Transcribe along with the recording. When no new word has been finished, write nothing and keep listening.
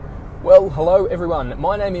Well, hello everyone.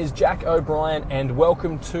 My name is Jack O'Brien and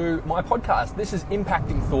welcome to my podcast. This is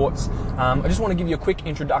Impacting Thoughts. I just want to give you a quick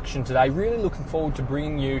introduction today. Really looking forward to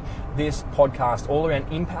bringing you this podcast all around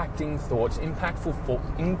impacting thoughts,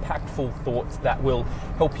 impactful thoughts that will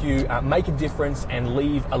help you make a difference and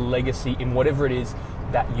leave a legacy in whatever it is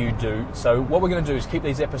that you do. So what we're going to do is keep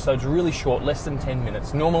these episodes really short, less than 10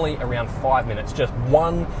 minutes, normally around 5 minutes, just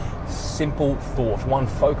one simple thought, one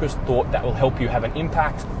focused thought that will help you have an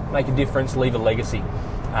impact, make a difference, leave a legacy.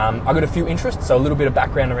 I've got a few interests, so a little bit of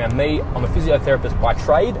background around me. I'm a physiotherapist by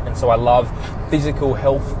trade, and so I love physical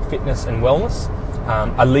health, fitness and wellness.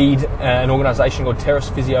 I lead an organisation called Terrace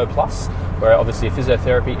Physio Plus. We're obviously a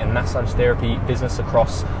physiotherapy and massage therapy business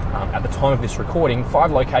across, at the time of this recording,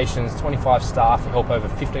 5 locations, 25 staff. We help over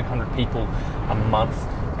 1,500 people a month.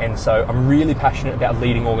 And so I'm really passionate about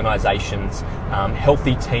leading organisations,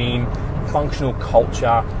 healthy team, functional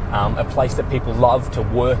culture, a place that people love to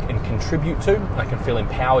work and contribute to. I can feel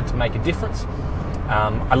empowered to make a difference.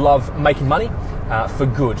 I love making money for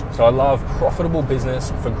good. So I love profitable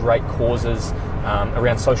business for great causes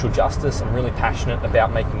around social justice. I'm really passionate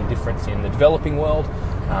about making a difference in the developing world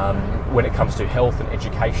when it comes to health and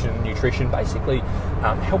education and nutrition, basically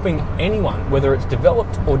helping anyone, whether it's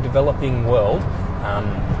developed or developing world,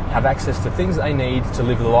 have access to things they need to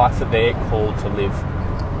live the life that they're called to live.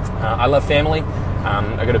 I love family.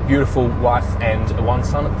 I've got a beautiful wife and one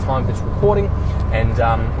son at the time of this recording, and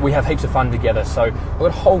we have heaps of fun together. So I've got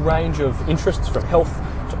a whole range of interests, from health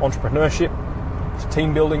to entrepreneurship to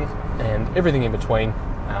team building and everything in between.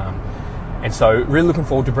 And so really looking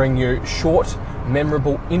forward to bringing you short,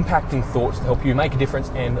 memorable, impacting thoughts to help you make a difference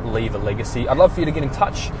and leave a legacy. I'd love for you to get in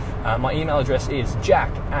touch. My email address is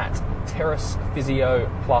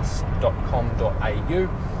jack@terracephysioplus.com.au.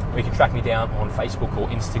 You can track me down on Facebook or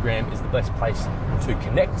Instagram is the best place to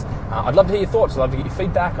connect. I'd love to hear your thoughts. I'd love to get your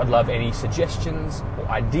feedback. I'd love any suggestions or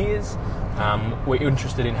ideas. We're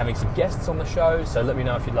interested in having some guests on the show, so let me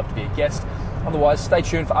know if you'd love to be a guest. Otherwise, stay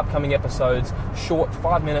tuned for upcoming episodes, short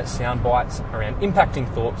 5-minute sound bites around impacting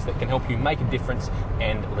thoughts that can help you make a difference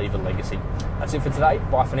and leave a legacy. That's it for today.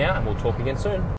 Bye for now, and we'll talk again soon.